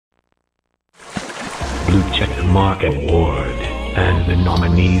Blue Checkmark Award, and the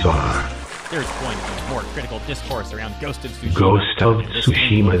nominees are There's going to be more critical discourse around Ghost of Tsushima. Ghost of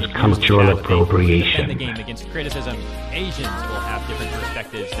Tsushima's cultural appropriation. Defend the game against criticism. Asians will have different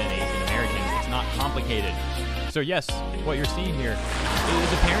perspectives than Asian Americans. It's not complicated. So yes, what you're seeing here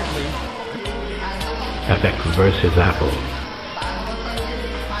is apparently Epic versus Apple.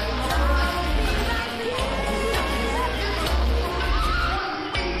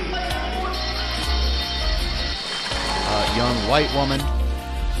 Young white woman.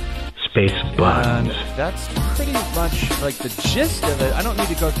 Space Buns. And that's pretty much like the gist of it. I don't need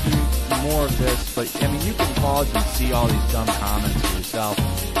to go through more of this, but I mean, you can pause and see all these dumb comments for yourself.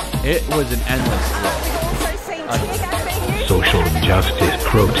 It was an endless list. Social justice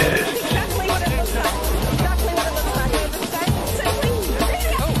protests.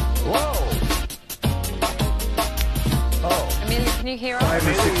 Can you hear us? 5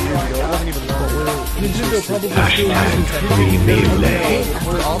 or 6 years ago, it wasn't even long. Nintendo probably Hashtag free melee.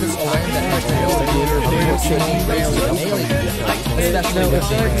 We're all just aware that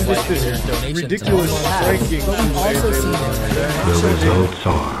ridiculous ranking. The results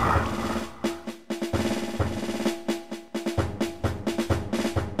are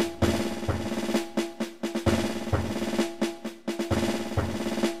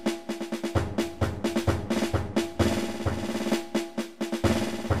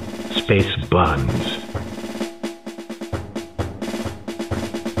Space Buns.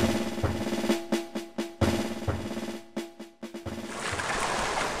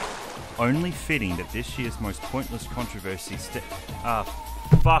 Only fitting that this year's most pointless controversy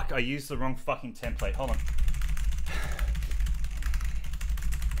fuck, I used the wrong fucking template. Hold on.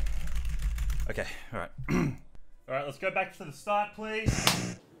 Okay, alright. Alright, let's go back to the start,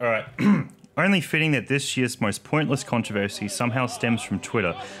 please. Alright. Only fitting that this year's most pointless controversy somehow stems from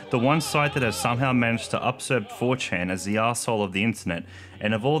Twitter, the one site that has somehow managed to usurp 4chan as the arsehole of the internet,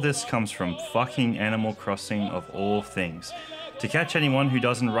 and of all this comes from fucking Animal Crossing of all things. To catch anyone who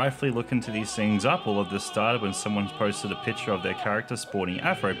doesn't rightfully look into these things up, all of this started when someone posted a picture of their character sporting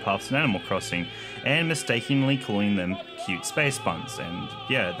afro puffs in Animal Crossing, and mistakenly calling them cute space buns, and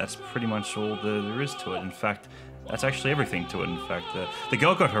yeah, that's pretty much all there is to it. In fact, that's actually everything to it. In fact, the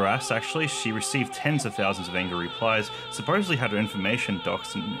girl got harassed, actually. She received tens of thousands of angry replies, supposedly had her information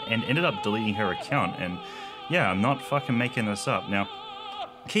doxed, and ended up deleting her account. And yeah, I'm not fucking making this up. Now,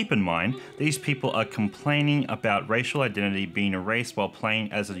 keep in mind, these people are complaining about racial identity being erased while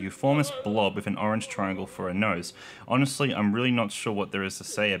playing as a euphormous blob with an orange triangle for a nose. Honestly, I'm really not sure what there is to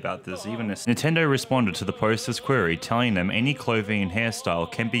say about this, even as Nintendo responded to the poster's query, telling them any clothing and hairstyle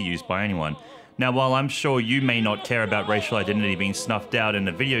can be used by anyone. Now, while I'm sure you may not care about racial identity being snuffed out in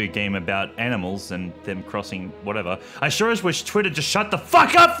a video game about animals and them crossing whatever, I sure as wish Twitter just shut the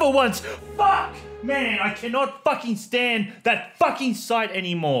fuck up for once! Fuck! Man, I cannot fucking stand that fucking site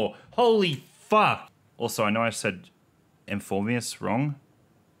anymore! Holy fuck! Also, I know I said Amphibious wrong.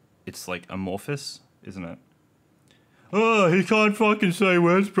 It's like amorphous, isn't it? Oh, he can't fucking say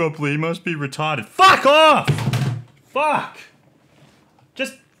words properly, he must be retarded. Fuck off! Fuck!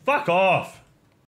 Just fuck off!